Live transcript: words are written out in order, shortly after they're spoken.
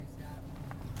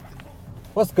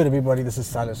What's good, everybody? This is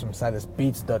Silas from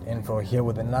SilasBeats.info here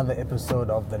with another episode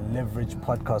of the Leverage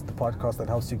Podcast, the podcast that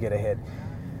helps you get ahead.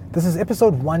 This is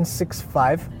episode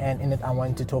 165, and in it I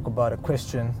wanted to talk about a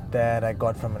question that I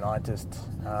got from an artist.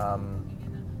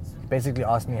 Basically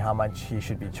asked me how much he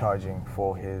should be charging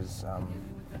for his,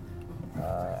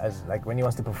 as like when he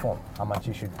wants to perform, how much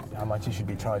he should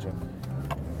be charging.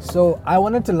 So I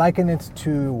wanted to liken it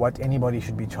to what anybody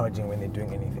should be charging when they're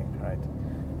doing anything, right?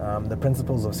 The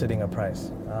principles of setting a price.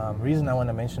 Reason I want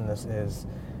to mention this is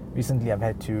recently I've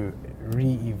had to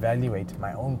re-evaluate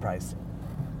my own pricing,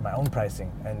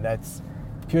 and that's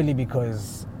purely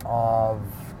because of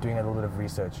doing a little bit of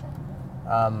research.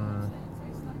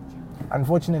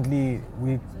 Unfortunately,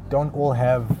 we are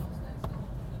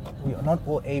not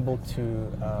all able to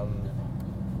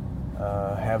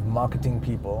have marketing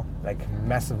people, like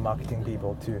massive marketing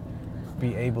people, to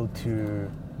be able to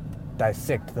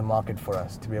dissect the market for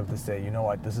us, to be able to say, you know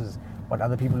what, this is what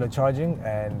other people are charging,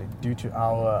 and due to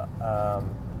our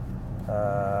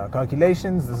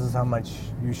calculations, this is how much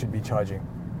you should be charging.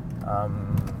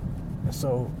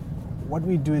 So what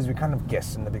we do is we kind of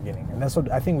guess in the beginning, and that's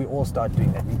what I think we all start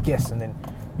doing, that we guess, and then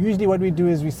usually what we do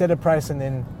is we set a price, and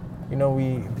then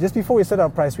we just before we set our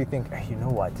price we think, hey, you know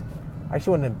what, I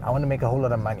want to make a whole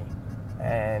lot of money.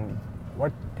 And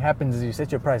what happens is you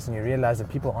set your price and you realize that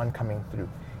people aren't coming through.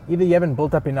 Either you haven't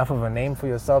built up enough of a name for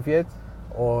yourself yet,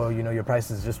 or your price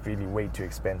is just really way too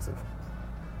expensive.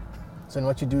 So then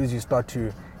what you do is you start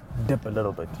to dip a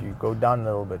little bit, you go down a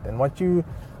little bit, and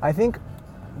I think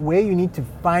where you need to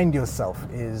find yourself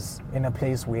is in a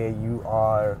place where you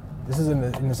are, this is in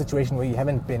a situation where you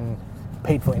haven't been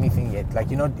paid for anything yet. Like,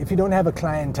 if you don't have a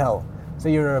clientele,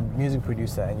 say you're a music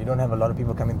producer and you don't have a lot of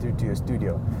people coming through to your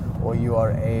studio, or you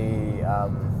are a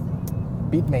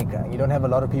beat maker and you don't have a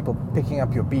lot of people picking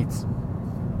up your beats,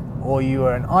 or you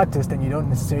are an artist and you don't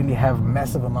necessarily have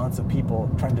massive amounts of people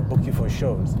trying to book you for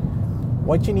shows,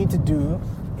 what you need to do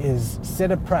is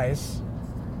set a price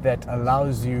that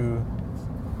allows you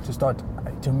to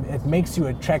it makes you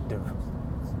attractive.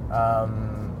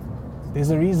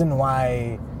 There's a reason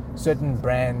why certain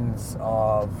brands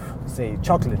of, say,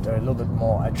 chocolate are a little bit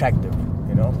more attractive.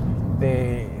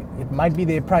 It might be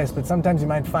their price, but sometimes you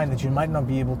might find that you might not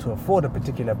be able to afford a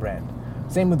particular brand.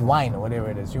 Same with wine or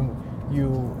whatever it is.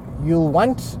 You'll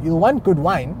want good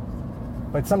wine,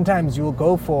 but sometimes you'll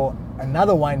go for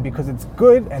another wine because it's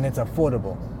good and it's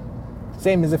affordable.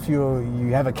 Same as if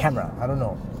you have a camera. I don't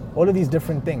know. All of these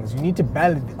different things. You need to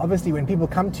balance. Obviously, when people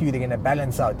come to you, they're going to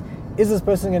balance out. Is this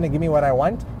person going to give me what I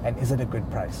want? And is it a good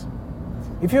price?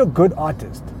 If you're a good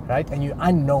artist, right, and you're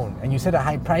unknown and you set a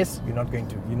high price, you're not going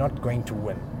to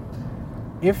win.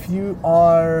 If you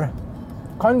are,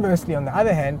 conversely, on the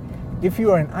other hand, if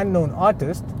you are an unknown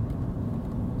artist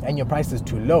and your price is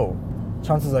too low,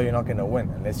 chances are you're not going to win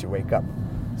unless you wake up.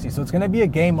 See, so it's going to be a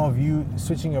game of you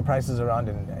switching your prices around,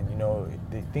 and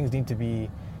things need to be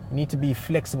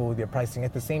flexible with your pricing.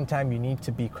 At the same time, you need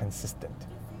to be consistent.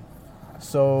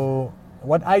 So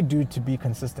what I do to be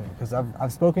consistent, because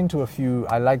I've spoken to a few,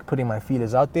 I like putting my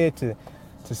feelers out there to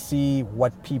see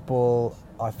what people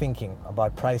are thinking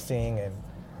about pricing and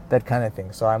that kind of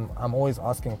thing. So I'm always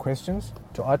asking questions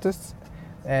to artists,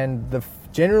 and the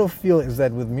general feel is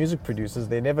that with music producers,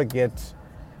 they never get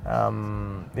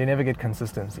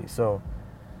consistency. So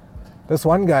this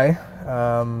one guy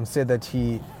said that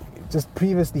he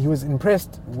was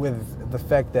impressed with the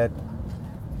fact that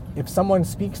if someone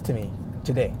speaks to me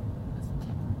today,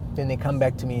 then they come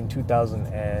back to me in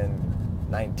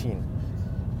 2019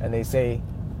 and they say,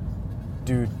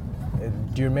 dude,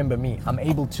 do you remember me? I'm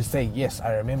able to say, yes,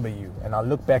 I remember you. And I'll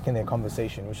look back in their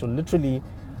conversation, which will literally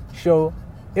show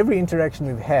every interaction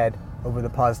we've had over the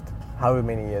past however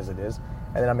many years it is.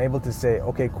 And then I'm able to say,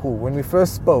 okay, cool. When we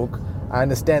first spoke, I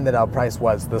understand that our price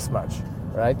was this much,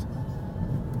 right?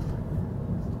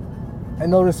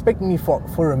 And they'll respect me for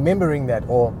remembering that,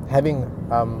 or having,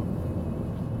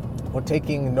 or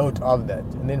taking note of that.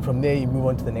 And then from there, you move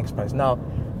on to the next price. Now,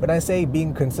 when I say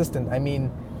being consistent, I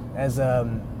mean, as a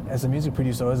music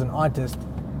producer or as an artist,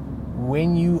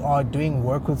 when you are doing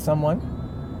work with someone,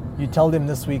 you tell them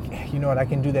this week, you know what, I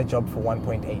can do that job for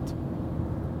 1.8.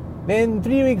 Then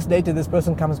 3 weeks later, this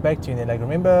person comes back to you and they're like,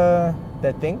 remember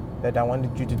that thing that I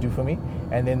wanted you to do for me?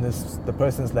 And then the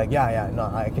person's like, yeah, no,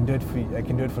 I can do it for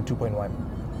 2.1.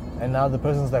 And now the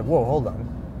person's like, whoa, hold on.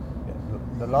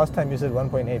 The last time you said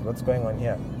 1.8, what's going on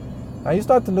here? Now you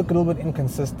start to look a little bit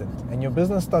inconsistent, and your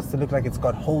business starts to look like it's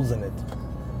got holes in it.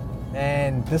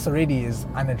 And this already is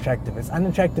unattractive. It's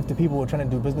unattractive to people who are trying to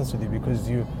do business with you, because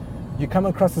you come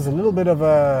across as a little bit of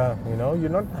a, you're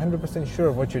not 100% sure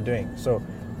of what you're doing. So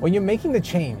when you're making the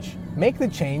change, make the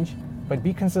change, but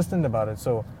be consistent about it.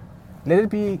 So let it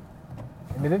be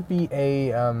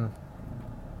a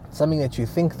something that you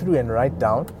think through and write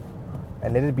down,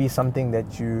 and let it be something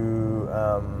that you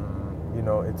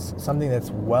it's something that's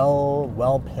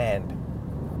well planned.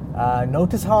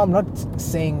 Notice how I'm not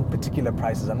saying particular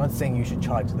prices. I'm not saying you should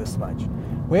charge this much.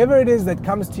 Whoever it is that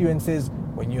comes to you and says,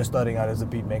 when you're starting out as a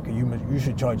beat maker, you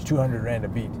should charge 200 Rand a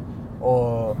beat.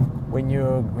 Or when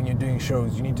you're doing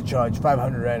shows, you need to charge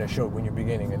 500 Rand a show when you're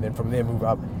beginning, and then from there move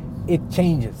up. It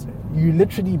changes. You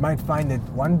literally might find that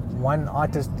one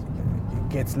artist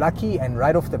gets lucky, and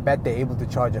right off the bat they're able to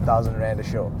charge 1,000 Rand a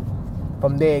show.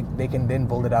 From there, they can then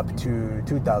build it up to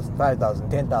 2,000, 5,000,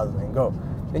 10,000 and go.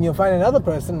 Then you'll find another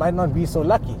person might not be so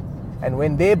lucky. And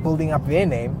when they're building up their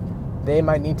name, they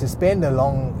might need to spend a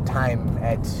long time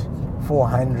at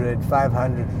 400,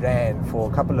 500 Rand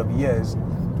for a couple of years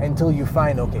until you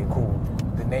find, okay, cool,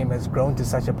 the name has grown to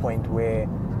such a point where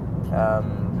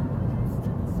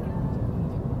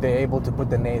they're able to put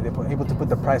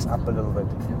the price up a little bit.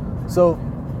 So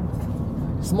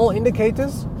small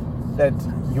indicators that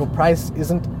your price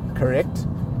isn't correct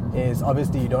is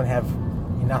obviously you don't have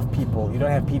enough people. You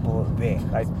don't have people there,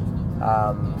 right?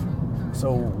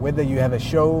 So whether you have a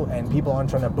show and people aren't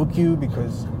trying to book you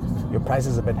because your price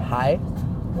is a bit high,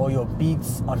 or your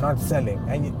beats are not selling,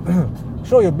 and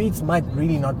sure, your beats might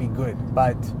really not be good,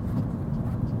 but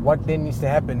what then needs to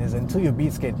happen is until your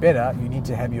beats get better, you need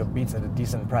to have your beats at a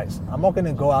decent price. I'm not going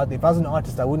to go out. If I was an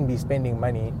artist, I wouldn't be spending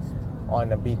money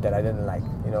on a beat that I didn't like.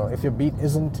 If your beat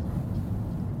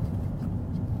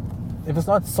if it's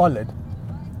not solid,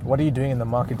 what are you doing in the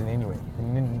market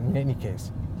in any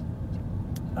case?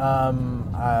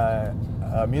 A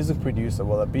music producer,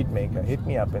 a beat maker, hit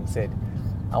me up and said,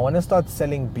 I want to start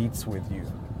selling beats with you.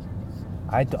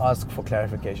 I had to ask for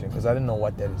clarification because I didn't know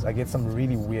what that is. I get some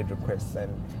really weird requests,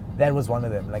 and that was one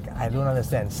of them. Like, I don't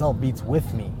understand. Sell beats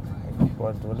with me. Like,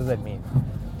 what does that mean?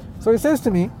 So he says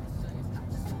to me,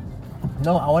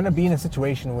 no, I want to be in a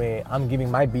situation where I'm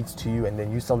giving my beats to you and then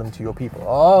you sell them to your people.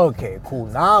 Okay, cool.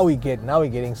 Now we're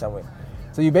getting somewhere.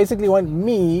 So you basically want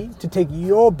me to take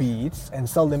your beats and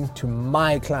sell them to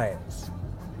my clients.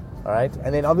 All right?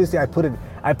 And then obviously I put it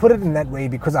in that way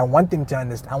because I want them to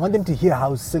understand. I want them to hear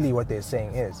how silly what they're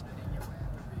saying is.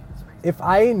 If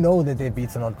I know that their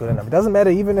beats are not good enough, it doesn't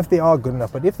matter even if they are good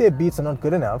enough, but if their beats are not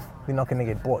good enough, they're not going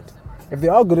to get bought. If they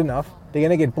are good enough, they're going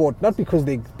to get bought, not because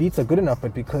their beats are good enough,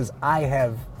 but because I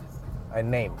have a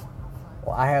name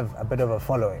or I have a bit of a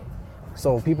following.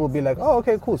 So people will be like, oh,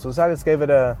 okay, cool. So Silas gave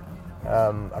it a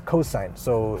cosign.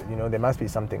 So, there must be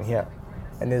something here.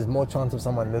 And there's more chance of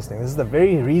someone listening. This is the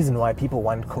very reason why people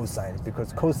want cosigns,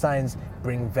 because cosigns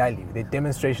bring value. They're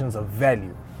demonstrations of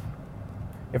value.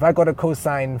 If I got a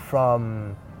cosign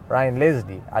from Ryan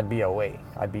Leslie, I'd be away.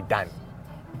 I'd be done.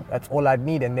 That's all I'd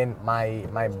need, and then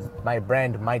my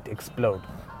brand might explode.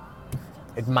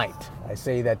 It might. I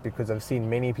say that because I've seen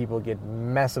many people get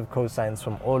massive cosigns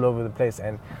from all over the place,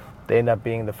 and they end up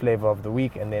being the flavor of the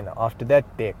week, and then after that,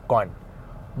 they're gone.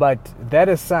 But that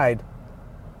aside,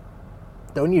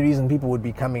 the only reason people would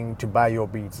be coming to buy your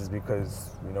beats is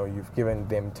because, you've given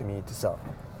them to me to sell.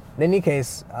 In any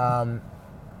case, I'd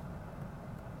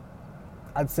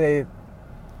say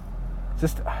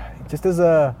just as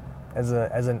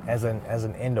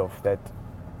an end off, that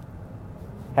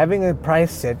having a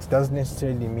price set doesn't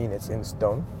necessarily mean it's in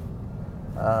stone.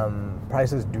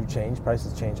 Prices do change.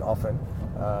 Prices change often,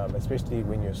 especially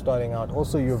when you're starting out.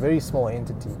 Also, you're a very small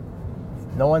entity.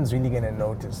 No one's really going to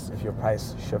notice if your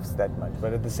price shifts that much.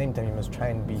 But at the same time, you must try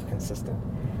and be consistent.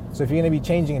 So if you're going to be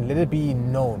changing it, let it be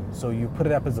known. So you put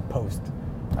it up as a post.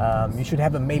 You should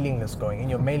have a mailing list going. In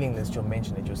your mailing list, you'll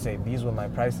mention it. You'll say, these were my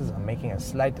prices. I'm making a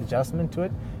slight adjustment to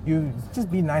it. You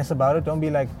just be nice about it. Don't be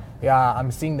like, yeah,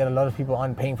 I'm seeing that a lot of people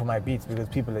aren't paying for my beats because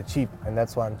people are cheap, and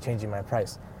that's why I'm changing my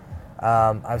price.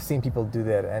 I've seen people do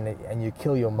that, and you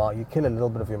kill you kill a little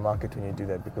bit of your market when you do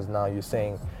that, because now you're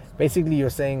saying, basically you're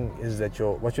saying is that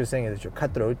you're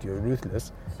cutthroat, you're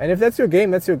ruthless, and if that's your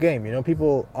game, that's your game.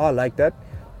 People are like that,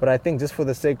 but I think just for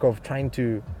the sake of trying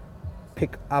to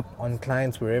pick up on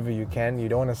clients wherever you can, you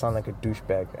don't want to sound like a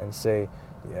douchebag and say,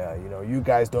 yeah, you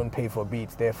guys don't pay for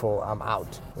beats, therefore I'm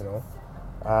out.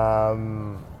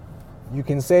 You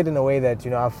can say it in a way that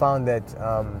I've found that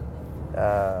I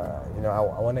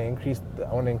want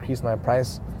to increase my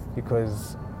price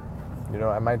because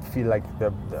I might feel like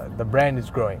the brand is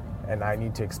growing and I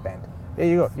need to expand. There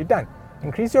you go, you're done.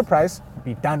 Increase your price,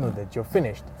 be done with it, you're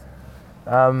finished.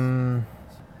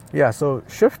 So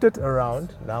shift it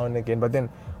around now and again, but then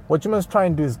what you must try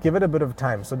and do is give it a bit of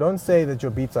time. So don't say that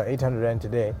your beats are 800 Rand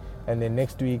today and then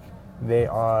next week they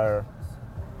are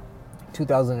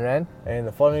 2,000 Rand, and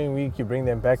the following week you bring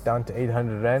them back down to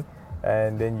 800 Rand,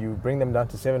 and then you bring them down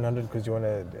to 700 because you want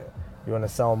to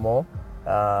sell more,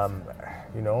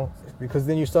 because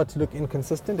then you start to look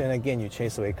inconsistent, and again you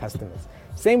chase away customers.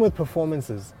 Same with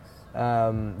performances.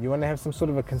 You want to have some sort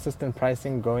of a consistent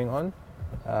pricing going on,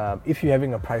 if you're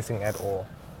having a pricing at all.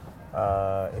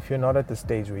 If you're not at the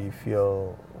stage where you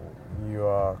feel you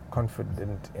are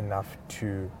confident enough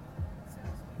to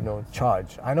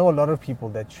charge. I know a lot of people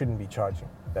that shouldn't be charging,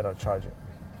 that are charging.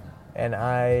 And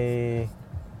I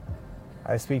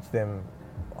speak to them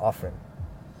often.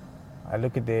 I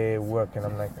look at their work and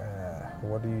I'm like,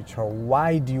 what do you charge?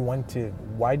 Why do you want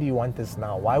this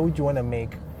now? Why would you want to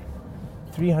make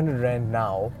 300 Rand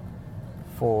now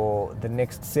for the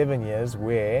next 7 years,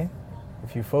 where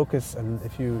if you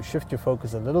shift your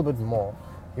focus a little bit more,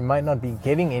 you might not be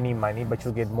getting any money, but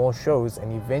you'll get more shows,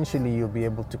 and eventually you'll be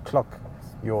able to clock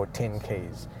your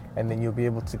 10Ks, and then you'll be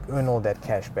able to earn all that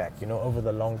cash back, over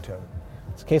the long term.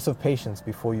 It's a case of patience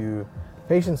before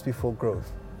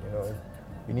growth.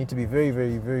 You need to be very,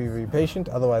 very, very, very patient,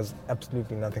 otherwise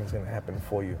absolutely nothing's going to happen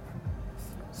for you.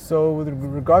 So with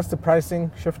regards to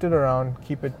pricing, shift it around,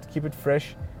 keep it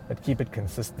fresh, but keep it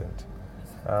consistent.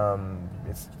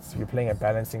 You're playing a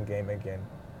balancing game again.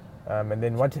 And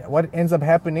then what ends up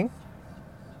happening,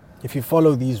 if you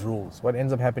follow these rules, what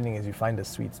ends up happening is you find a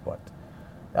sweet spot.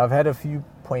 I've had a few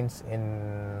points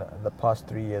in the past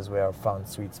 3 years where I've found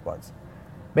sweet spots.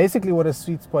 Basically what a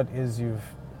sweet spot is, you've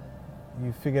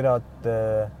figured out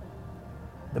the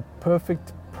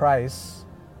perfect price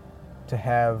to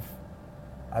have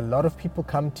a lot of people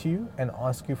come to you and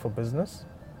ask you for business,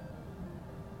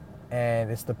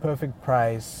 and it's the perfect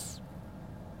price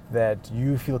that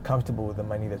you feel comfortable with the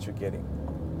money that you're getting.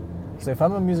 So if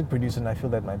I'm a music producer and I feel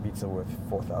that my beats are worth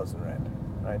 4,000 Rand,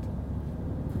 right?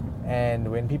 And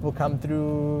when people come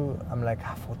through, I'm like,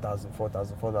 4,000.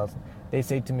 They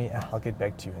say to me, I'll get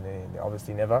back to you, and they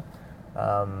obviously never.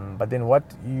 But then what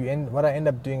I end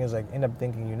up doing is I end up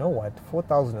thinking,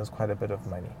 4,000 is quite a bit of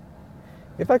money.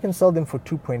 If I can sell them for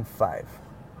 2.5,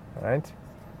 right?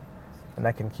 And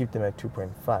I can keep them at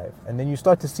 2.5. And then you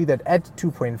start to see that at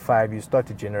 2.5, you start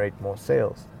to generate more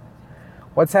sales.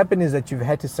 What's happened is that you've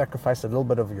had to sacrifice a little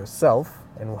bit of yourself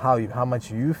and how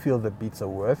much you feel the beats are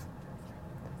worth,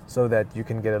 so that you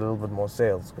can get a little bit more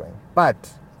sales going.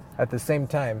 But at the same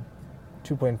time,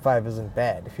 2.5 isn't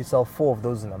bad. If you sell 4 of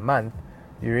those in a month,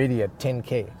 you're already at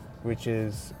 10K, which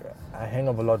is a hang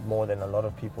of a lot more than a lot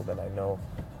of people that I know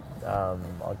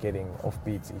are getting off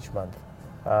beats each month.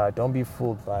 Don't be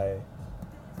fooled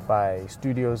by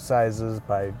studio sizes,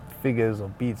 by figures or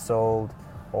beats sold,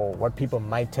 or what people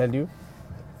might tell you.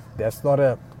 It's not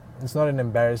an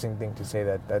embarrassing thing to say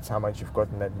that that's how much you've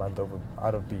gotten that month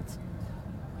out of beats.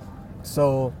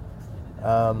 So, it's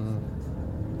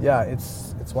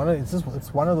one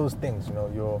of those things.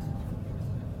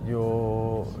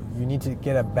 You need to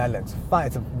get a balance.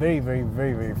 It's a very, very,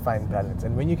 very, very fine balance.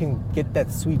 And when you can get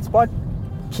that sweet spot,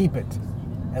 keep it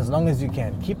as long as you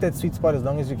can. Keep that sweet spot as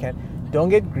long as you can. Don't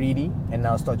get greedy and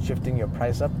now start shifting your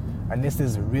price up unless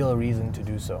there's a real reason to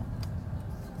do so.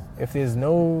 If there's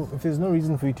no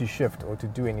reason for you to shift or to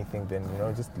do anything, then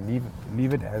just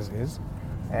leave it as is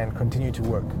and continue to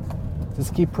work.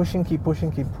 Just keep pushing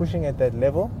at that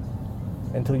level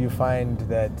until you find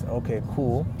that, okay,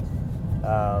 cool,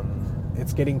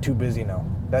 it's getting too busy now.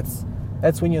 That's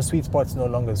when your sweet spot's no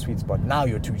longer a sweet spot. Now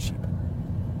you're too cheap.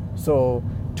 So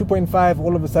 2.5,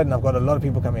 all of a sudden I've got a lot of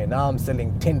people coming in. Now I'm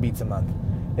selling 10 beats a month.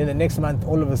 Then the next month,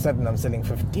 all of a sudden I'm selling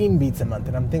 15 beats a month,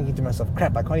 and I'm thinking to myself,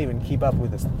 crap, I can't even keep up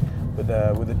with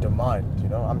the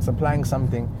demand. I'm supplying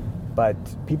something, but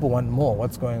people want more.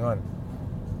 What's going on?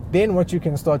 Then what you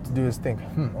can start to do is think,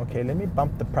 okay, let me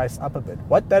bump the price up a bit.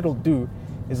 What that'll do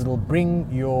is it'll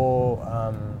bring your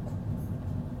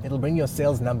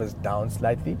sales numbers down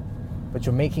slightly, but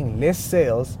you're making less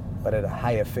sales, but at a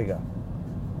higher figure.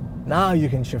 Now you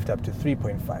can shift up to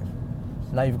 3.5.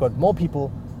 Now you've got more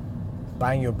people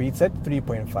buying your beats at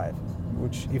 3.5,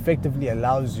 which effectively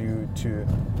allows you to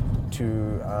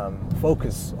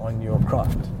focus on your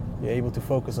craft. You're able to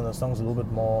focus on the songs a little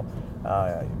bit more.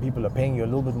 People are paying you a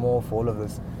little bit more for all of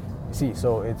this. You see,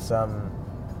 so it's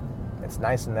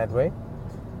nice in that way.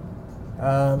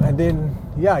 And then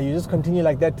you just continue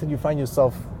like that till you find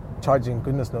yourself charging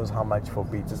goodness knows how much for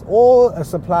beats. It's all a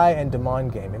supply and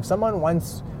demand game. If someone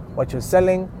wants what you're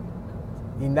selling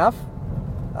enough,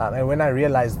 and when I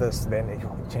realized this, then it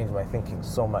changed my thinking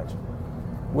so much.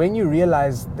 When you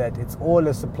realize that it's all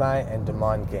a supply and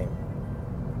demand game,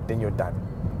 then you're done.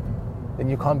 Then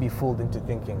you can't be fooled into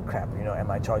thinking, crap, am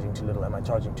I charging too little? Am I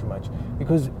charging too much?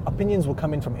 Because opinions will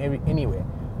come in from anywhere.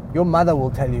 Your mother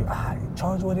will tell you,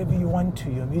 charge whatever you want to,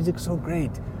 your music's so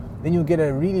great. Then you'll get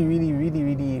a really, really, really,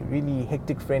 really, really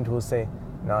hectic friend who will say,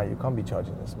 no, you can't be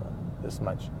charging this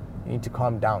much. You need to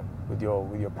calm down with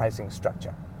your pricing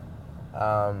structure.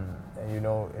 And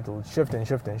it'll shift and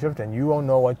shift and shift, and you don't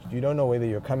know whether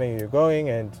you're coming or you're going,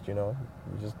 and you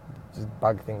just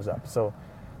bug things up. So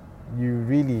you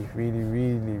really, really,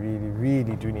 really, really,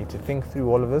 really do need to think through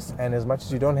all of this. And as much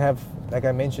as you don't have, like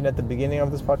I mentioned at the beginning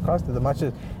of this podcast,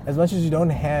 as much as you don't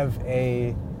have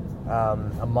a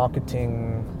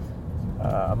marketing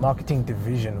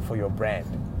division for your brand,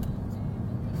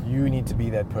 you need to be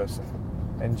that person,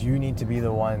 and you need to be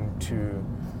the one to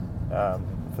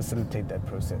facilitate that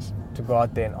process, to go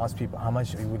out there and ask people, how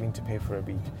much are you willing to pay for a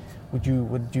beat? Would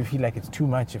you feel like it's too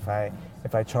much if I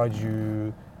charge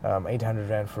you 800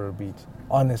 Rand for a beat?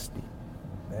 Honestly.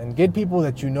 And get people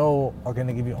that you know are going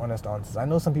to give you honest answers. I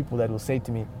know some people that will say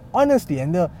to me, honestly,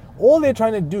 and all they're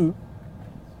trying to do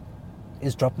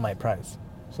is drop my price.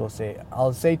 So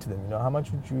I'll say to them, how much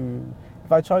would you,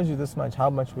 if I charge you this much, how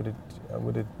much would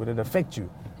it affect you?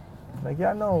 Like,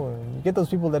 yeah, no. You get those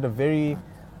people that are very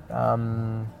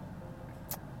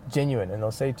genuine, and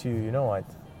they'll say to you, you know what,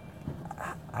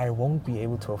 I won't be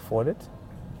able to afford it,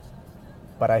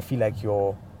 but I feel like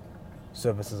your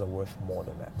services are worth more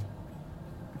than that.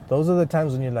 Those are the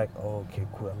times when you're like, oh, okay,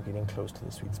 cool, I'm getting close to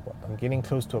the sweet spot. I'm getting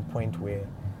close to a point where,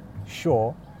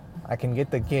 sure, I can get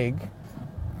the gig,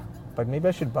 but maybe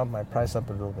I should bump my price up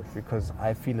a little bit because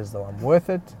I feel as though I'm worth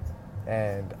it,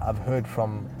 and I've heard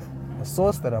from a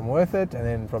source that I'm worth it, and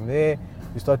then from there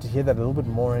you start to hear that a little bit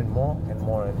more and more and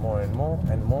more and more and more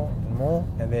and more and more,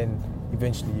 and then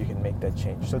eventually you can make that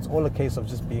change. So it's all a case of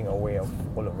just being aware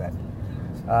of all of that.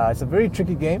 It's a very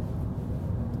tricky game,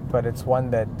 but it's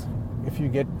one that if you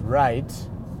get right,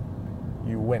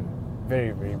 you win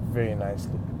very, very, very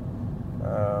nicely.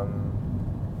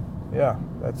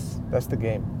 That's the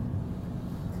game.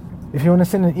 If you want to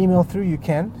send an email through, you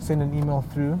can send an email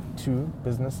through to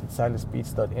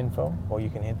business@silasbeats.info, or you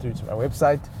can head through to my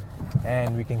website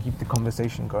and we can keep the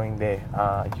conversation going there.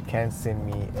 You can send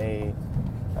me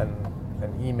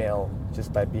an email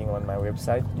just by being on my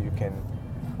website. You can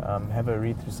have a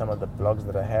read through some of the blogs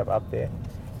that I have up there.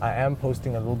 I am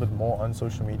posting a little bit more on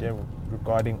social media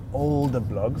regarding all the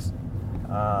blogs.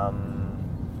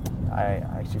 I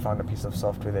actually found a piece of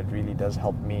software that really does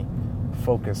help me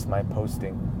focus my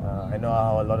posting. I know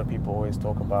how a lot of people always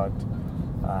talk about,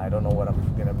 I don't know what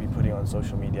I'm going to be putting on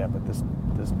social media, but this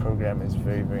program is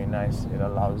very, very nice. It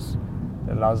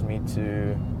allows me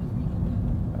to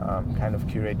kind of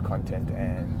curate content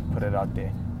and put it out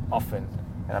there often,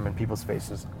 and I'm in people's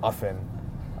faces often.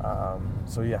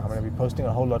 So yeah, I'm going to be posting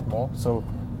a whole lot more. So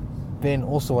then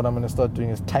also what I'm going to start doing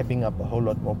is typing up a whole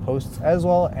lot more posts as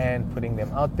well and putting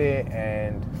them out there,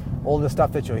 and all the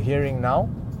stuff that you're hearing now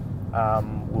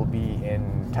will be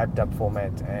in typed up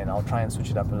format, and I'll try and switch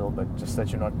it up a little bit just so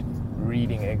that you're not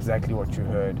reading exactly what you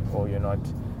heard, or you're not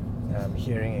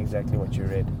hearing exactly what you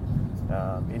read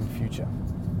in future.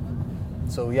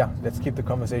 So yeah, let's keep the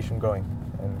conversation going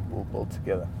and we'll build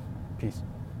together. Peace.